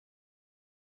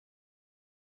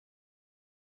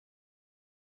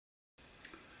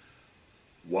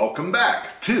Welcome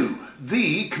back to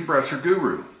the Compressor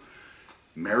Guru.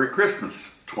 Merry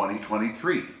Christmas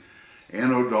 2023.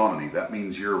 Anno Domini, that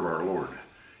means year of our Lord.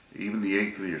 Even the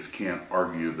atheists can't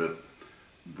argue that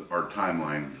our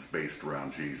timeline is based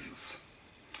around Jesus.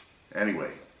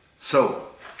 Anyway, so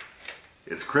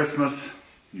it's Christmas.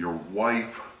 Your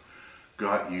wife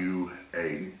got you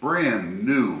a brand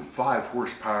new 5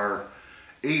 horsepower,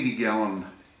 80-gallon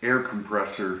air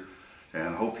compressor,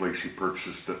 and hopefully she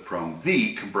purchased it from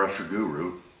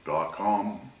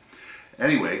thecompressorguru.com.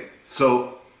 Anyway,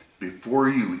 so before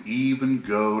you even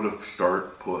go to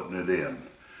start putting it in,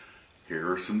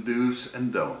 here are some do's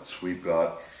and don'ts. We've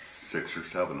got 6 or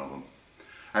 7 of them.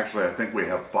 Actually, I think we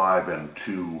have 5 and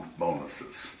 2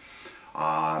 bonuses.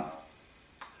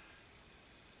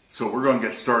 So we're going to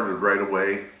get started right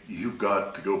away. You've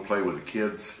got to go play with the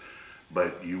kids,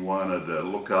 but you wanted to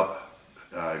look up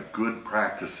good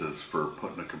practices for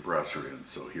putting a compressor in.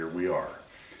 So here we are.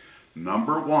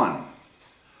 Number 1,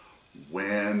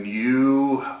 when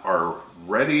you are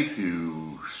ready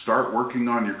to start working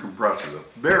on your compressor, the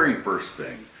very first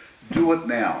thing, do it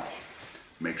now.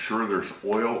 Make sure there's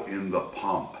oil in the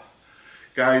pump.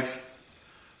 Guys,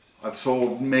 I've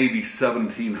sold maybe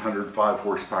 1,700 5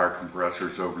 horsepower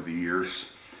compressors over the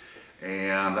years,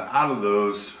 and out of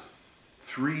those,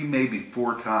 3, maybe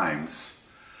 4 times,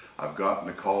 I've gotten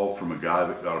a call from a guy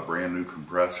that got a brand new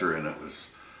compressor and it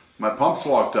was, my pump's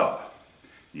locked up.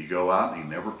 You go out and he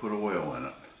never put oil in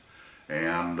it.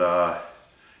 And,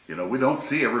 you know, we don't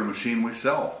see every machine we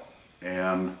sell.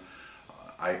 And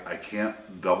I can't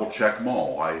double check them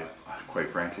all. Quite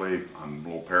frankly, I'm a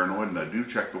little paranoid and I do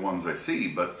check the ones I see,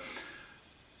 but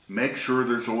make sure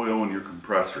there's oil in your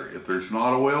compressor. If there's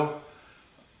not oil,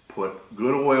 put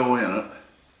good oil in it.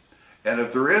 And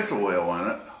if there is oil in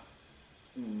it,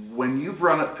 when you've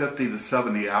run it 50 to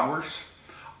 70 hours,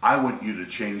 I want you to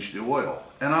change the oil.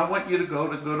 And I want you to go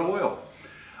to good oil.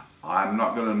 I'm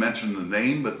not going to mention the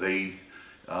name, but they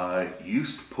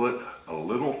used to put a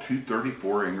little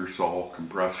 234 Ingersoll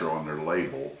compressor on their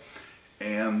label,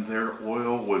 and their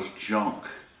oil was junk.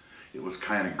 It was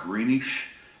kind of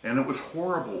greenish, and it was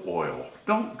horrible oil.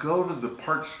 Don't go to the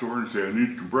parts store and say, I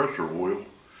need compressor oil.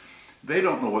 They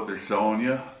don't know what they're selling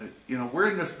you. You know, we're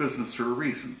in this business for a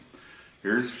reason.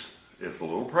 It's a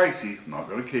little pricey, I'm not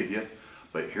going to kid you,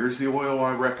 but here's the oil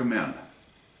I recommend.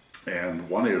 And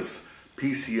one is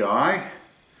PCI,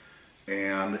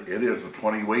 and it is a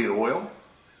 20 weight oil.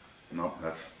 No,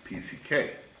 that's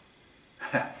PCK.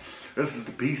 This is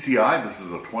the PCI, this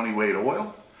is a 20 weight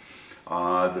oil.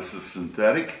 This is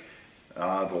synthetic.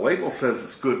 The label says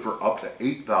it's good for up to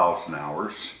 8,000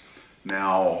 hours.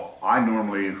 Now, I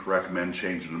normally recommend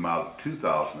changing them out at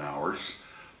 2,000 hours,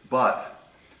 but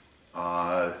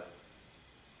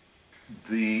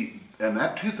and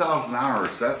that 2,000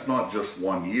 hours, that's not just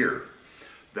 1 year.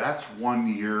 That's 1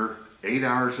 year, 8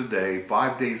 hours a day,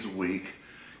 5 days a week,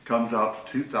 comes out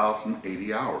to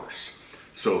 2,080 hours.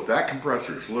 So if that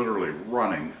compressor is literally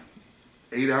running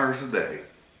 8 hours a day,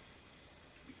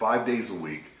 5 days a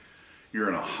week, you're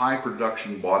in a high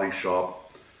production body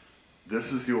shop,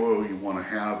 this is the oil you want to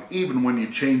have. Even when you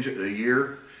change it in a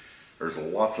year, there's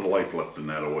lots of life left in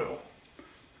that oil.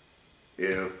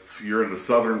 If you're in the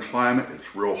southern climate,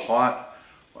 it's real hot,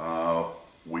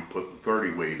 we put the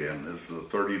 30 weight in. This is a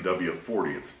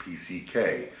 30W40, it's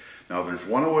PCK. Now there's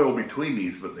one oil between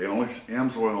these, but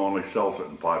AMSOIL only sells it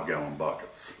in 5-gallon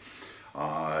buckets.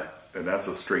 And that's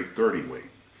a straight 30 weight.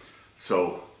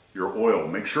 So your oil,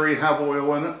 make sure you have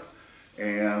oil in it,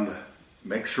 and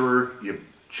make sure you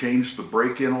change the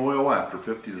break-in oil after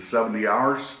 50 to 70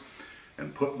 hours,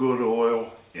 and put good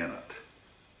oil in it.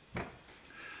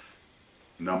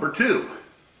 Number 2,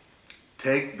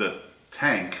 take the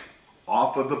tank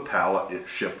off of the pallet it's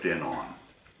shipped in on.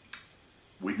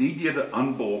 We need you to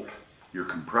unbolt your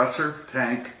compressor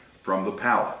tank from the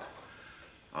pallet.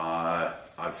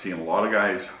 I've seen a lot of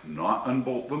guys not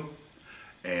unbolt them,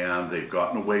 and they've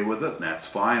gotten away with it, and that's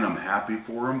fine. I'm happy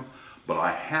for them. But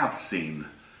I have seen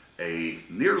a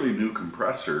nearly new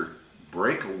compressor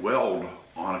break a weld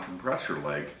on a compressor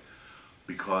leg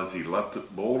because he left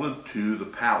it bolted to the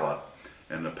pallet,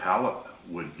 and the pallet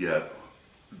would get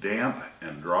damp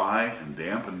and dry and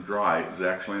damp and dry. It was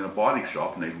actually in a body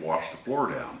shop, and they'd wash the floor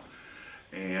down.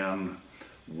 And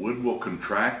wood will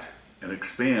contract and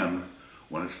expand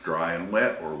when it's dry and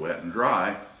wet, or wet and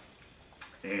dry.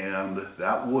 And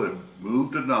that wood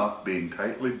moved enough, being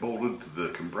tightly bolted to the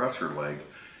compressor leg,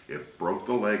 it broke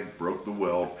the leg, broke the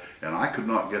weld, and I could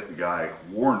not get the guy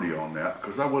warranty on that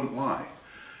because I wouldn't lie.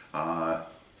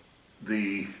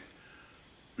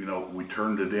 We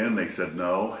turned it in, they said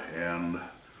no, and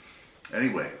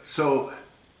anyway, so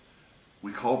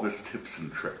We call this tips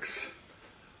and tricks.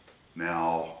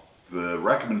 Now, the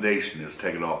recommendation is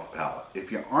take it off the pallet.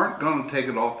 If you aren't going to take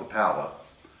it off the pallet,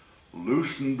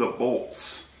 loosen the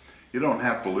bolts. You don't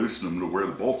have to loosen them to where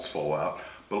the bolts fall out,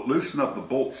 but loosen up the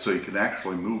bolts so you can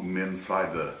actually move them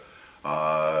inside the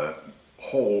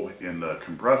hole in the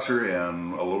compressor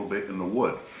and a little bit in the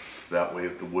wood. That way,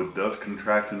 if the wood does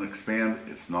contract and expand,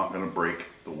 it's not going to break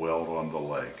the weld on the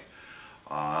leg.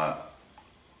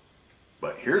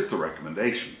 But here's the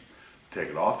recommendation. Take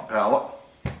it off the pallet,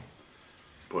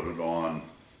 put it on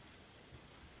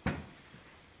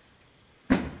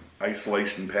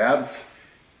isolation pads.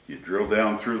 You drill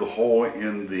down through the hole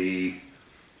in the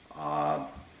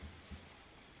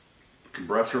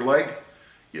compressor leg.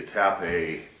 You tap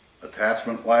a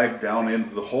attachment lag down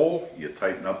into the hole. You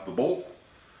tighten up the bolt,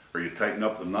 or you tighten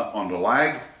up the nut on the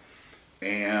lag,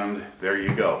 and there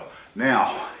you go. Now,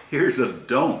 here's a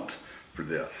don't for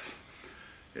this.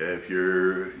 If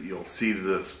you'll see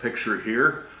this picture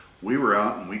here. We were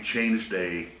out and we changed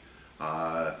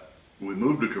we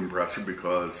moved the compressor,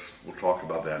 because we'll talk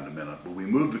about that in a minute, but we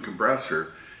moved the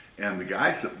compressor, and the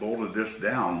guys that bolted this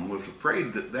down was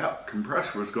afraid that that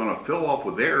compressor was going to fill up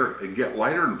with air and get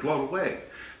lighter and float away.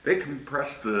 They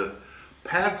compressed the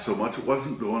pad so much it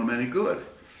wasn't doing them any good.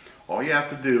 All you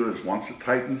have to do is, once it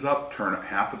tightens up, turn it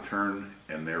half a turn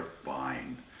and they're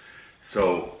fine.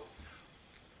 So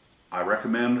I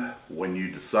recommend, when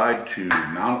you decide to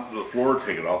mount it to the floor,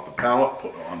 take it off the pallet,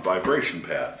 put it on vibration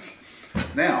pads.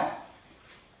 Now,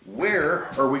 where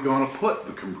are we going to put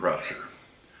the compressor?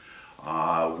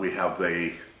 We have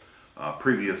a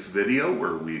previous video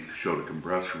where we showed a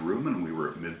compressor room, and we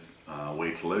were at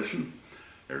Midway Collision.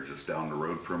 They're just down the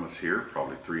road from us here,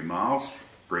 probably 3 miles.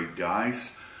 Great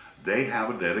guys. They have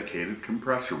a dedicated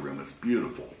compressor room. It's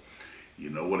beautiful.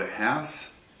 You know what it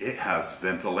has? It has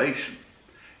ventilation.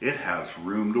 It has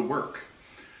room to work.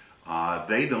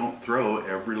 They don't throw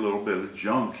every little bit of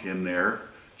junk in there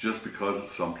just because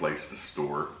it's someplace to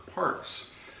store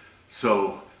parts.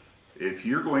 So if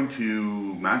you're going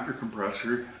to mount your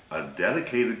compressor, a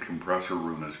dedicated compressor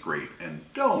room is great. And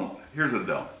here's a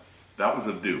don't. That was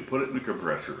a do. Put it in the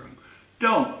compressor room.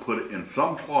 Don't put it in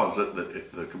some closet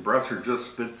that the compressor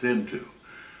just fits into.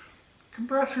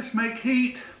 Compressors make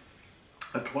heat.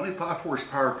 A 25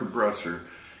 horsepower compressor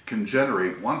can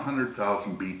generate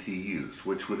 100,000 BTUs,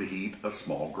 which would heat a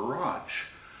small garage.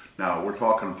 Now, we're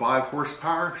talking 5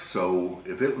 horsepower, so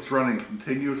if it was running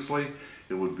continuously,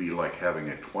 it would be like having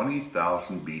a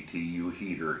 20,000 BTU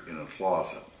heater in a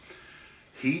closet.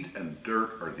 Heat and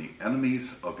dirt are the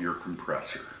enemies of your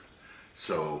compressor,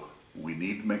 so we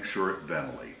need to make sure it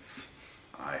ventilates.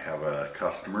 I have a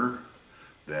customer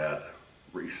that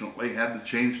recently had to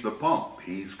change the pump.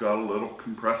 He's got a little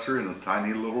compressor in a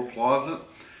tiny little closet,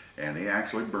 and he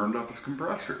actually burned up his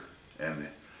compressor. And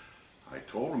I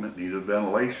told him it needed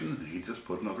ventilation. He just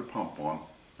put another pump on.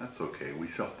 That's okay, we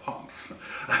sell pumps.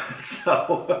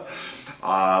 So,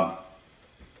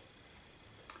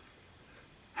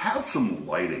 have some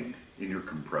lighting in your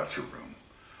compressor room.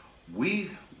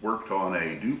 We worked on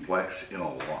a duplex in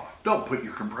a loft. Don't put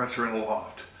your compressor in a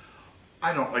loft.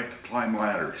 I don't like to climb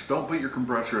ladders. Don't put your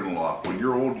compressor in a loft. When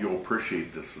you're old, you'll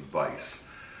appreciate this advice.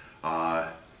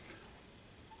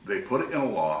 They put it in a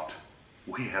loft.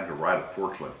 We had to ride a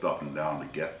forklift up and down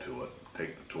to get to it,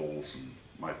 take the tools and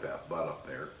my fat butt up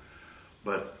there.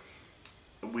 But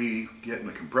we get in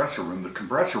the compressor room. The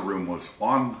compressor room was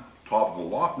on top of the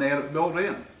loft, and they had it built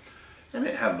in. And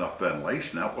it had enough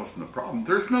ventilation. That wasn't the problem.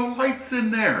 There's no lights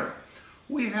in there.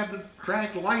 We had to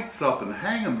drag lights up and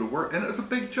hang them to work, and it was a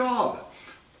big job.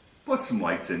 Put some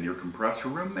lights in your compressor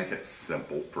room. Make it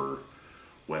simple for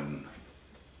when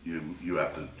you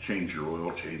have to change your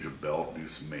oil, change a belt, do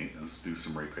some maintenance, do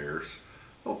some repairs.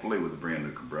 Hopefully with a brand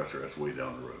new compressor, that's way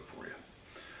down the road for you.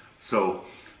 So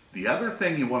the other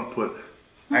thing you want to put,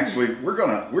 actually we're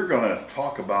gonna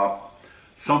talk about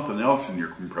something else in your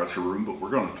compressor room, but we're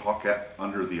gonna talk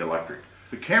under the electric.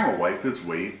 The camera wife is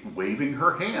waving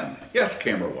her hand. Yes,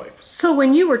 camera wife. So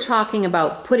when you were talking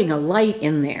about putting a light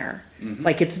in there,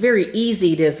 like it's very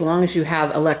easy to, as long as you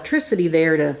have electricity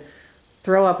there, to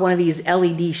throw up one of these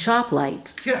LED shop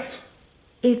lights. Yes.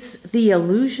 It's the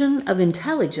illusion of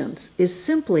intelligence is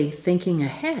simply thinking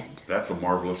ahead. That's a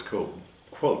marvelous quote.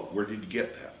 Where did you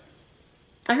get that?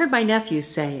 I heard my nephew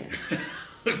say it.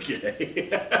 Okay.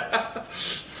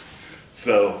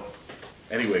 So,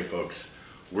 anyway, folks,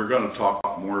 we're going to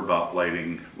talk more about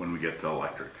lighting when we get to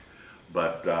electric.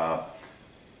 But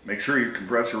make sure your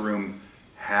compressor room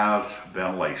has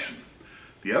ventilation.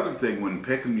 The other thing, when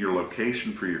picking your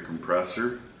location for your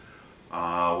compressor,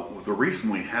 the reason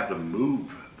we had to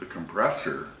move the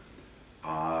compressor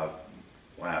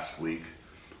last week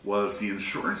was the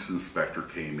insurance inspector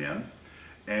came in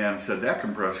and said that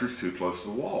compressor's too close to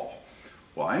the wall.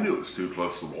 Well, I knew it was too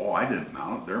close to the wall. I didn't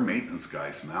mount it. Their maintenance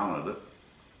guys mounted it.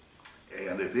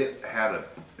 And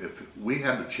if we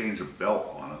had to change a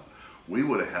belt on it, we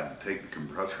would have had to take the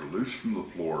compressor loose from the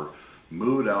floor,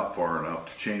 move it out far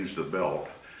enough to change the belt,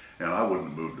 and I wouldn't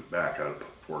have moved it back. I'd have put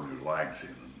 4 new lags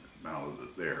in and mounted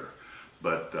it there.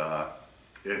 But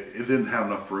it didn't have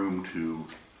enough room to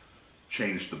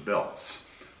change the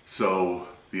belts. So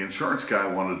the insurance guy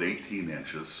wanted 18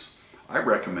 inches. I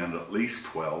recommend at least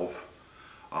 12.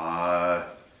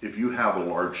 If you have a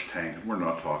large tank, and we're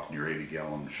not talking your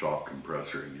 80-gallon shop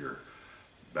compressor in your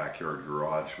backyard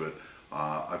garage, but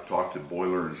I've talked to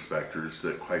boiler inspectors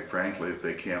that, quite frankly, if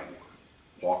they can't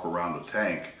walk around a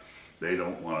tank, they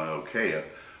don't want to okay it.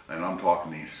 And I'm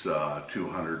talking these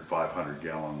 200,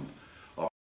 500-gallon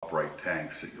upright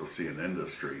tanks that you'll see in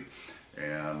industry.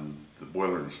 And the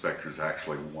boiler inspectors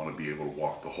actually want to be able to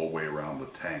walk the whole way around the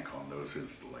tank on those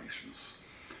installations.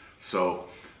 So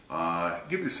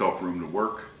give yourself room to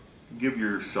work. Give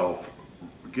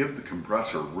the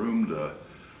compressor room to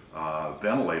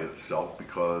ventilate itself,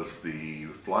 because the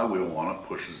flywheel on it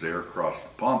pushes air across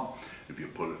the pump. If you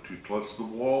put it too close to the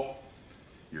wall,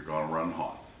 you're going to run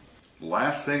hot. The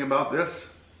last thing about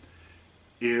this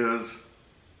is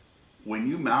when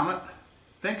you mount it,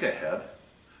 think ahead.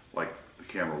 Like the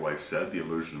camera wife said, the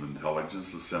illusion of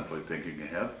intelligence is simply thinking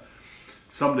ahead.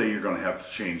 Someday you're going to have to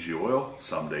change the oil.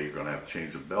 Someday you're going to have to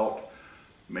change a belt.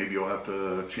 Maybe you'll have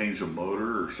to change a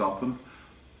motor or something.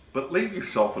 But leave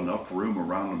yourself enough room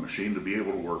around the machine to be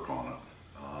able to work on it.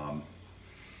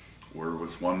 There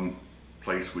was one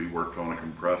place we worked on a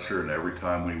compressor, and every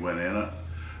time we went in it,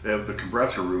 the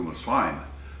compressor room was fine,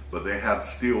 but they had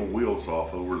steel wheels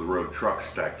off over the road trucks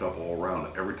stacked up all around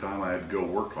it. Every time I had to go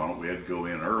work on it, we had to go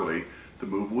in early to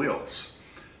move wheels.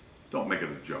 Don't make it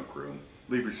a junk room.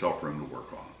 Leave yourself room to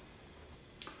work on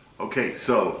it. Okay,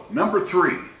 so number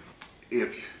 3,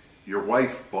 if your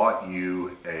wife bought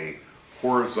you a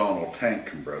horizontal tank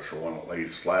compressor, one that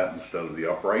lays flat instead of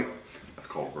the upright, that's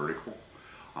called vertical.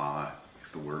 It's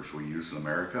the words we use in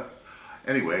America.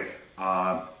 Anyway,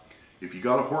 if you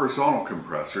got a horizontal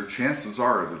compressor, chances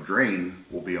are the drain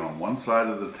will be on one side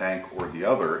of the tank or the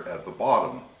other at the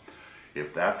bottom.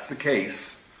 If that's the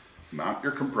case, mount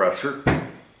your compressor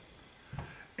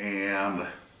and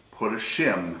put a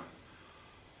shim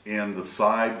in the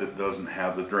side that doesn't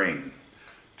have the drain.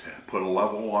 Put a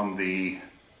level on the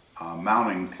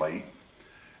mounting plate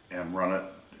and run it,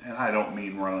 and I don't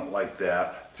mean run it like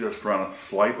that, just run it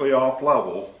slightly off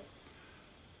level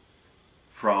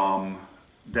from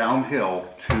downhill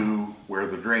to where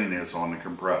the drain is on the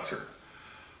compressor.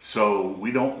 So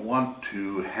we don't want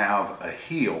to have a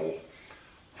heel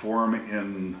form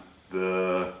in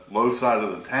the low side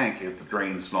of the tank if the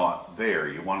drain's not there.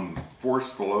 You want to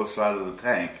force the low side of the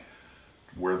tank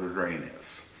where the drain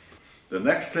is. The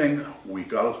next thing we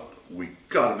got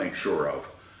to make sure of,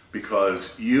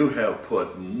 because you have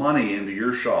put money into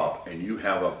your shop and you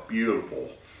have a beautiful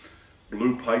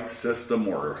blue pipe system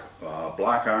or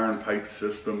black iron pipe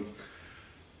system,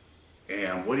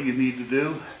 and what do you need to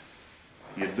do?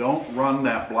 You don't run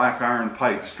that black iron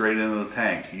pipe straight into the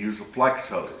tank. You use a flex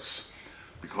hose,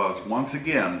 because once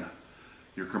again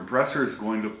your compressor is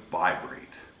going to vibrate,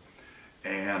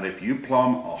 and if you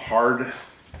plumb a hard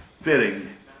fitting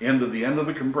into the end of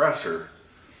the compressor,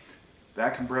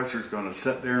 that compressor is going to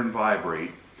sit there and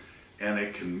vibrate, and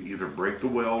it can either break the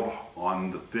weld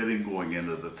on the fitting going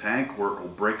into the tank, or it will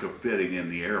break a fitting in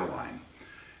the airline.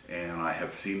 And I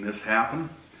have seen this happen.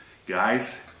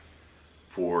 Guys,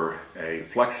 for a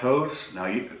flex hose,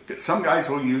 now some guys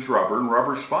will use rubber, and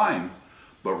rubber's fine,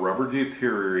 but rubber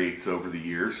deteriorates over the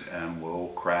years and will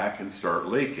crack and start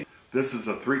leaking. This is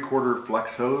a 3/4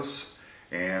 flex hose,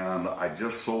 and I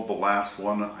just sold the last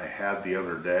one I had the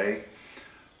other day.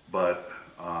 But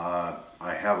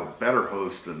I have a better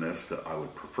hose than this that I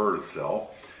would prefer to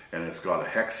sell, and it's got a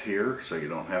hex here, so you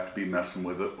don't have to be messing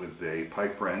with it with a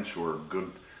pipe wrench or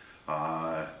good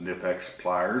Nip-X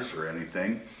pliers or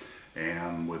anything.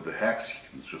 And with the hex, you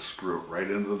can just screw it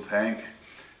right into the tank,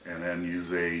 and then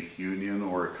use a union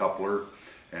or a coupler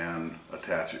and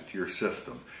attach it to your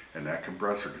system. And that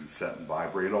compressor can set and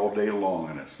vibrate all day long,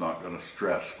 and it's not going to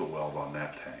stress the weld on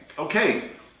that tank. Okay,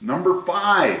 number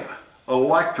 5.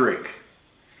 Electric.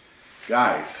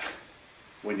 Guys,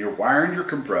 when you're wiring your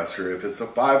compressor, if it's a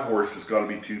 5 horse, it's got to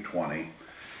be 220.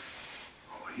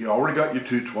 You already got your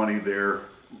 220 there.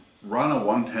 Run a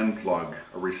 110 plug,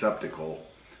 a receptacle,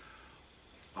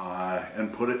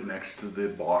 and put it next to the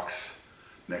box,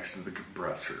 next to the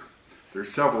compressor.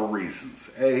 There's several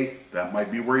reasons. A, that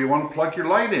might be where you want to plug your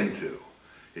light into.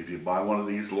 If you buy one of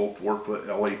these little 4-foot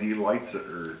LED lights that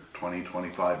are 20,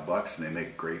 25 bucks and they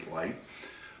make great light.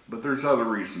 But there's other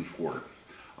reasons for it.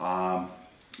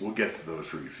 We'll get to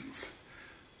those reasons.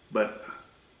 But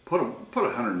put a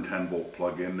 110 volt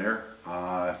plug in there.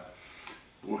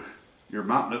 You're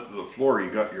mounting it to the floor,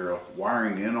 you got your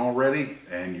wiring in already,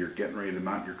 and you're getting ready to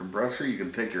mount your compressor. You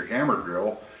can take your hammer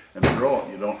drill and drill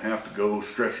it. You don't have to go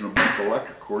stretching a bunch of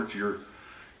electric cords. You're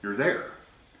there.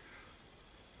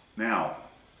 Now,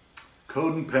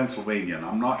 code in Pennsylvania, and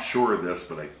I'm not sure of this,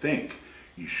 but I think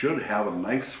you should have a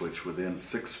knife switch within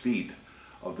 6 feet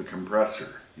of the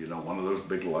compressor. You know, one of those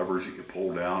big levers that you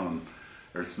pull down, and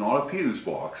there's not a fuse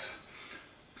box.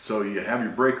 So you have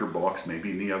your breaker box maybe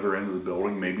in the other end of the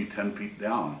building, maybe 10 feet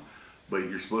down, but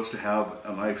you're supposed to have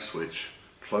a knife switch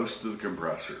close to the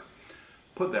compressor.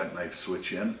 Put that knife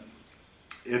switch in.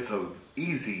 It's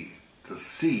easy to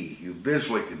see. You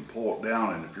visually can pull it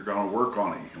down, and if you're going to work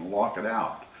on it, you can lock it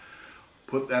out.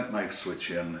 Put that knife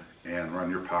switch in and run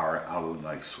your power out of the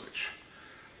knife switch.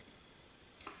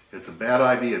 It's a bad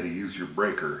idea to use your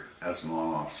breaker as an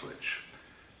on-off switch.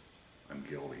 I'm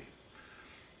guilty.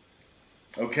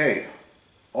 Okay,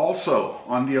 also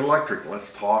on the electric,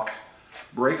 let's talk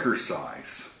breaker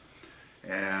size.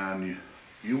 And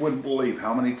you wouldn't believe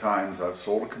how many times I've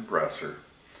sold a compressor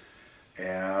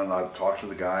and I've talked to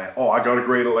the guy, oh, I got a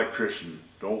great electrician,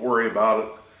 don't worry about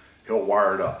it, he'll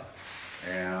wire it up.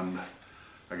 And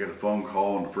I get a phone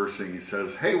call, and the first thing he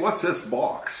says, hey, what's this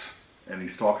box? And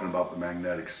he's talking about the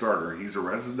magnetic starter. He's a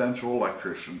residential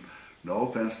electrician. No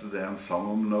offense to them, some of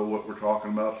them know what we're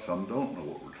talking about, some don't know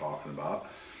what we're talking about.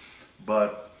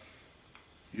 But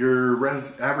your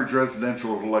average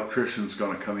residential electrician's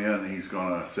going to come in and he's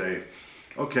going to say,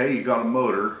 okay, you got a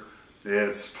motor,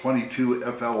 it's 22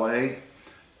 FLA,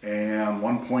 and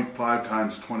 1.5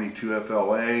 times 22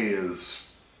 FLA is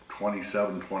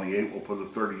 27, 28, we'll put a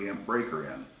 30 amp breaker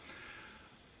in.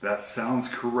 That sounds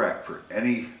correct for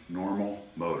any normal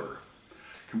motor.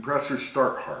 Compressors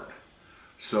start hard.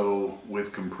 So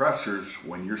with compressors,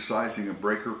 when you're sizing a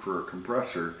breaker for a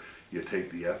compressor, you take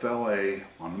the FLA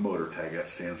on the motor tag, that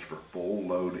stands for full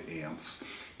load amps.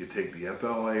 You take the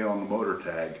FLA on the motor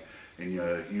tag and you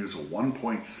use a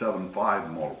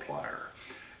 1.75 multiplier.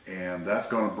 And that's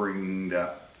going to bring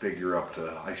that figure up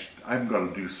to, I'm going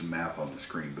to do some math on the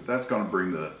screen, but that's going to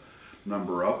bring the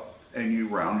number up, and you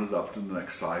round it up to the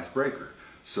next size breaker.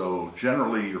 So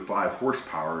generally your 5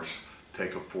 horsepowers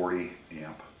take a 40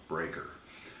 amp breaker.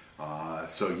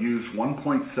 So use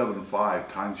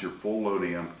 1.75 times your full load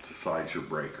amp to size your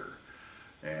breaker.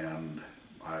 And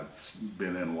I've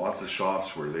been in lots of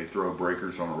shops where they throw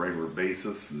breakers on a regular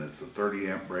basis, and it's a 30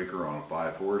 amp breaker on a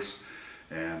 5 horse.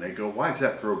 And they go, why does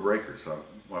that throw breakers?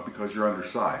 Well, because you're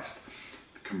undersized.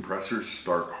 The compressors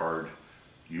start hard.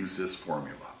 Use this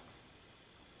formula.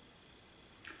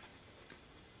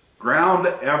 Ground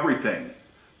everything.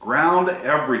 Ground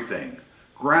everything.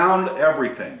 Ground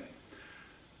everything.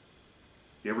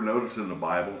 You ever notice in the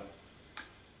Bible,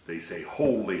 they say,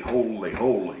 holy, holy,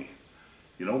 holy.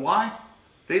 You know why?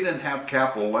 They didn't have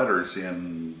capital letters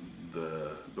in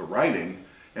the writing,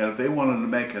 and if they wanted to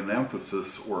make an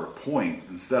emphasis or a point,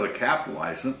 instead of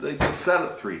capitalizing it, they just said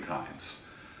it 3 times.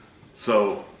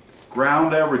 So,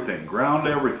 ground everything, ground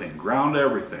everything, ground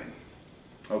everything.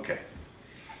 Okay,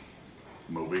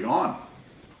 moving on.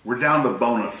 We're down to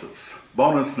bonuses.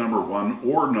 Bonus number 1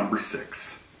 or number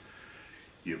 6.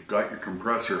 You've got your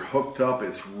compressor hooked up,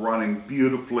 it's running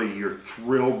beautifully, you're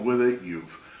thrilled with it,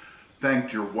 you've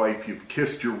thanked your wife, you've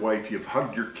kissed your wife, you've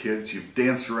hugged your kids, you've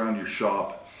danced around your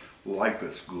shop, life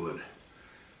is good.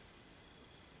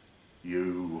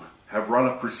 You have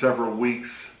run it for several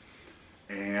weeks,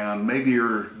 and maybe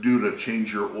you're due to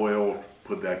change your oil,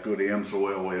 put that good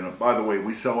AMSOIL in it. By the way,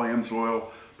 we sell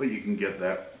AMSOIL, but you can get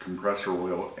that compressor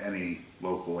oil any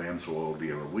local AMSOIL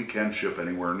dealer. We can ship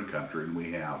anywhere in the country, and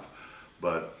we have.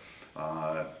 But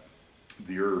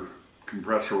your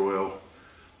compressor oil,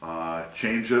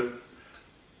 change it.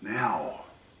 Now,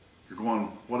 you're going,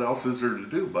 what else is there to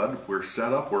do, bud? We're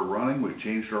set up, we're running, we've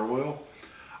changed our oil.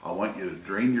 I want you to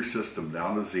drain your system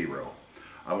down to 0.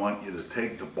 I want you to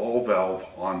take the ball valve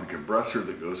on the compressor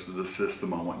that goes to the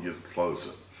system, I want you to close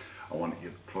it. I want you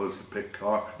to close the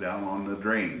pickcock down on the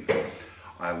drain.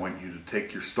 I want you to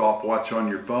take your stopwatch on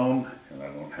your phone, and I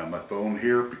don't have my phone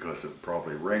here because it'll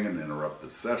probably ring and interrupt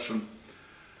the session.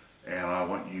 And I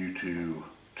want you to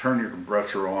turn your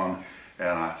compressor on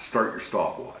and start your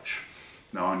stopwatch.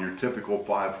 Now on your typical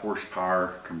 5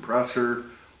 horsepower compressor,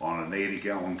 on an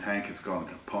 80-gallon tank, it's going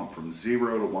to pump from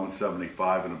 0 to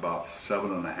 175 in about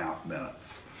 7.5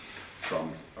 minutes.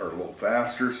 Some are a little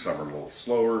faster, some are a little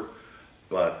slower,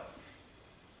 but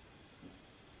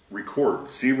record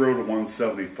 0 to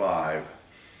 175,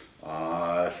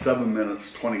 7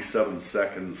 minutes, 27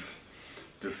 seconds,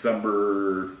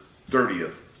 December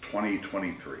 30th,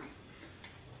 2023.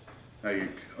 Now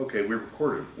okay, we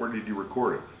recorded. Where did you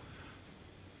record it?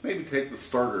 Maybe take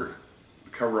the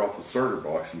cover off the starter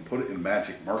box and put it in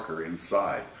magic marker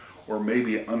inside, or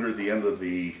maybe under the end of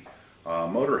the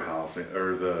motor housing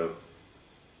or the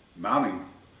mounting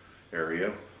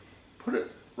area.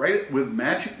 Write it with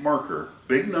magic marker,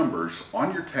 big numbers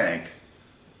on your tank,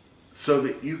 so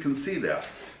that you can see that.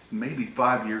 Maybe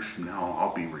 5 years from now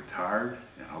I'll be retired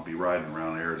and I'll be riding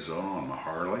around Arizona on my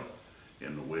Harley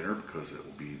in the winter, because it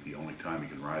will be the only time you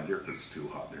can ride there because it's too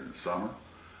hot there in the summer.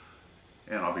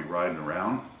 And I'll be riding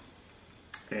around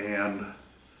and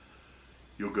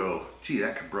you'll go, gee,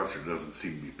 that compressor doesn't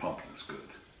seem to be pumping as good.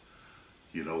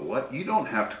 You know what? You don't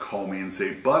have to call me and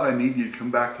say, Bud, I need you to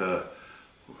come back to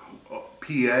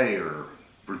PA or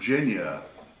Virginia.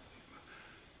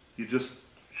 You just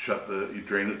you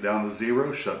drain it down to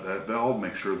 0, shut that valve,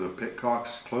 make sure the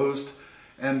pitcock's closed,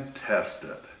 and test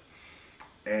it.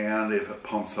 And if it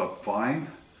pumps up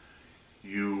fine,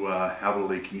 you have a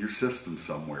leak in your system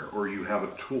somewhere, or you have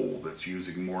a tool that's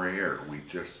using more air. We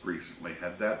just recently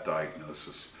had that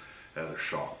diagnosis at a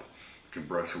shop. The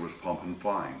compressor was pumping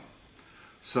fine.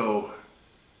 So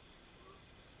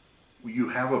you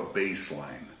have a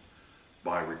baseline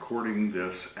by recording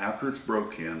this after it's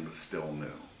broke in but still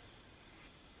new.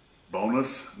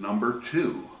 Bonus number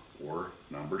 2, or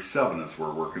number 7 as we're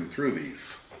working through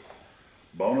these.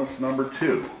 Bonus number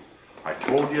 2, I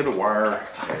told you to wire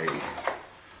a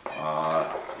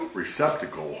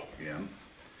receptacle in,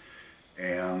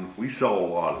 and we sell a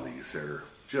lot of these. They're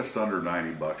just under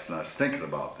 90 bucks, and I was thinking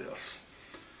about this.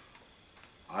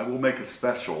 I will make a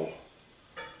special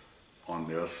on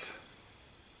this,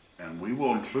 and we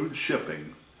will include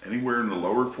shipping anywhere in the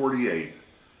lower 48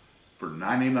 for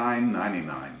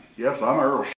 $99.99. Yes, I'm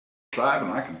Earl Scheib,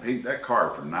 and I can paint that car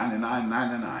for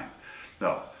 $99.99.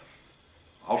 No,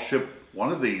 I'll ship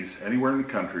one of these anywhere in the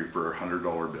country for a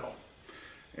 $100 bill.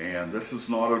 And this is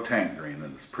an auto tank drain,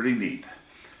 and it's pretty neat.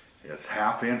 It's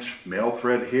 1/2 inch male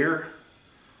thread here.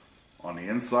 On the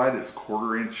inside is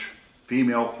 1/4 inch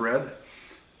female thread.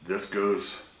 This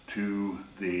goes to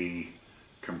the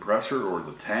compressor or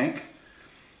the tank.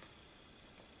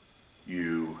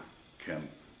 You can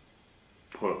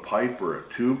put a pipe or a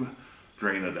tube,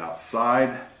 drain it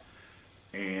outside,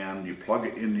 and you plug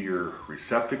it into your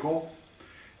receptacle,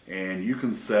 and you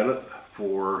can set it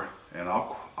for, and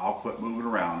I'll quit moving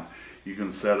around, you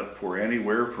can set it for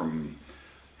anywhere from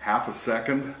 1/2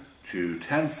 second to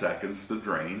 10 seconds to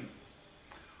drain,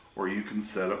 or you can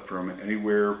set it from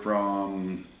anywhere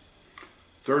from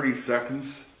 30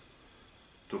 seconds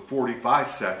to 45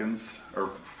 seconds or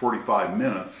 45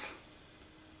 minutes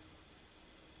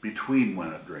between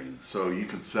when it drains. So you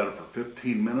can set it for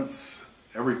 15 minutes.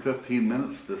 Every 15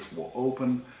 minutes this will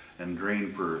open and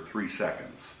drain for 3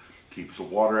 seconds. Keeps the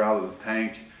water out of the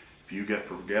tank. If you get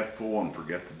forgetful and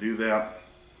forget to do that,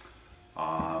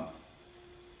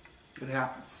 it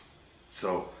happens.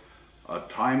 So a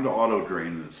timed auto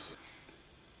drain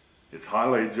it's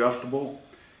highly adjustable.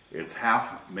 It's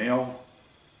 1/2 male,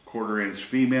 1/4 inch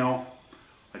female.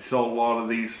 I sell a lot of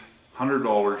these,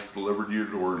 $100 delivered to your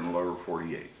door in the lower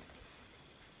 48.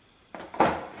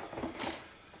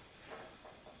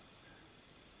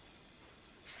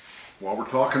 While we're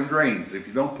talking drains, if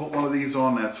you don't put one of these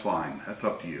on, that's fine. That's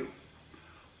up to you.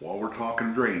 While we're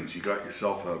talking drains, you got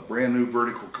yourself a brand new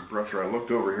vertical compressor. I looked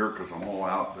over here because I'm all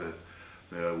out.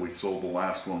 We sold the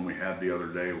last one we had the other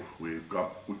day. We've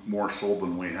got more sold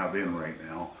than we have in right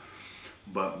now.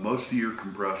 But most of your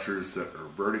compressors that are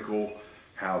vertical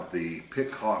have the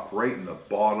pitcock right in the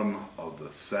bottom of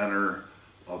the center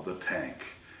of the tank.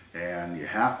 And you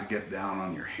have to get down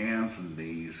on your hands and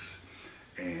knees,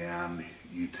 and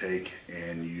you take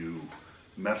and you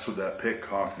mess with that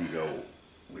pitcock and you go,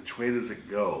 which way does it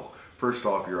go? First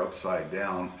off, you're upside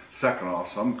down. Second off,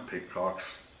 some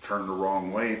pitcocks turn the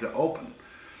wrong way to open.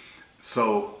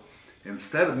 So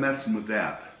instead of messing with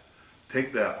that,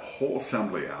 take that whole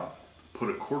assembly out, put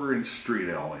a 1/4 inch street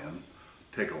L in,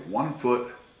 take a 1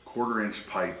 foot 1/4 inch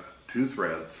pipe, 2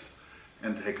 threads,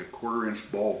 and take a 1/4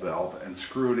 inch ball valve and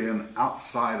screw it in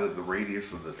outside of the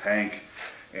radius of the tank,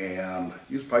 and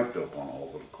use pipe dope on all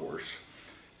of it, of course.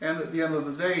 And at the end of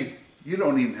the day, you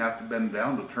don't even have to bend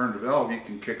down to turn the valve. You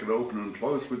can kick it open and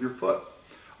close with your foot.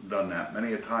 I've done that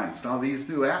many a times. Now these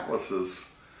new Atlases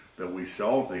that we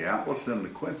sell, the Atlas and the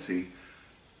Quincy,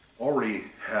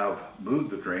 already have moved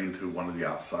the drain to one of the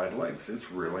outside legs.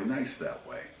 It's really nice that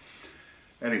way.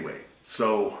 Anyway,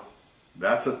 so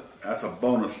that's a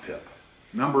bonus tip.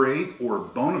 Number 8, or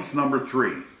bonus number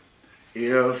 3,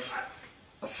 is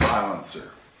a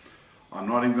silencer. I'm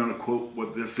not even going to quote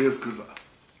what this is because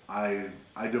I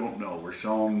don't know. We're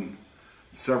selling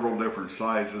several different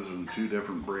sizes and 2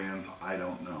 different brands. I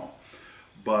don't know.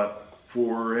 But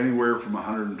for anywhere from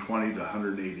 $120 to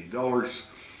 $180,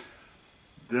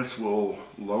 this will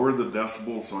lower the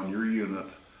decibels on your unit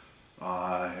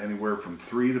anywhere from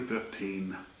 3 to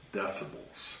 15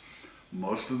 decibels.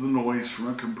 Most of the noise from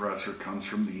a compressor comes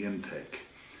from the intake,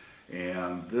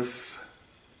 and this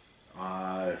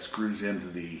screws into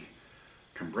the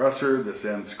compressor. This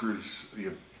end screws,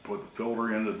 you put the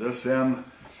filter into this end,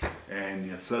 and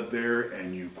you sit there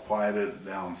and you quiet it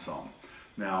down some.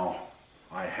 Now,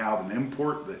 I have an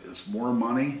import that is more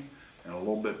money and a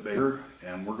little bit bigger,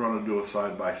 and we're going to do a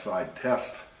side-by-side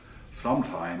test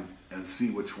sometime and see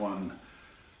which one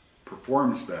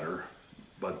performs better.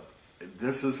 But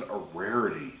this is a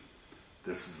rarity.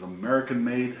 This is American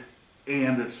made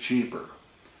and it's cheaper.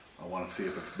 I want to see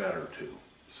if it's better too.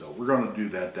 So we're going to do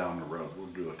that down the road. We'll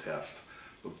do a test.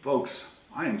 But folks,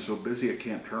 I am so busy I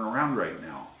can't turn around right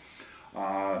now.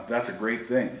 That's a great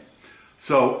thing.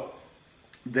 So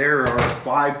there are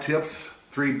 5 tips,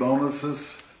 3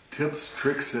 bonuses, tips,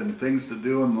 tricks, and things to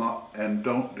do and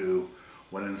don't do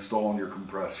when installing your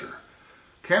compressor.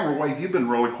 Camera wife, you've been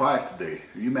really quiet today.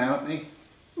 Are you mad at me?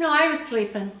 No, I was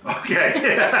sleeping. Okay.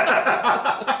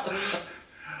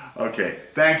 Okay.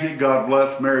 Thank you. God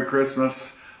bless. Merry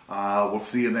Christmas. We'll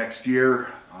see you next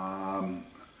year.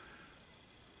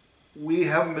 We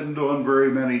haven't been doing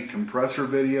very many compressor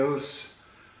videos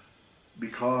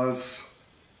because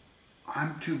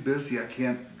I'm too busy. I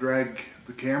can't drag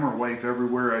the camera wife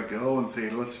everywhere I go and say,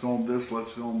 let's film this,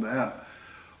 let's film that.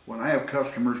 When I have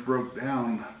customers broke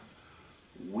down,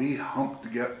 we hump to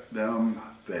get them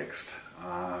fixed.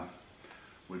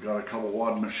 We got a couple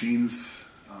wad machines.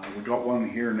 We got one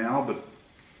here now, but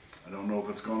I don't know if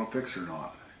it's going to fix or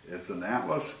not. It's an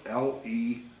Atlas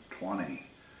LE20.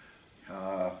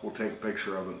 We'll take a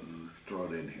picture of it and throw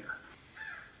it in here.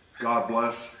 God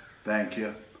bless. Thank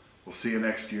you. We'll see you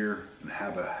next year, and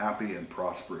have a happy and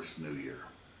prosperous new year.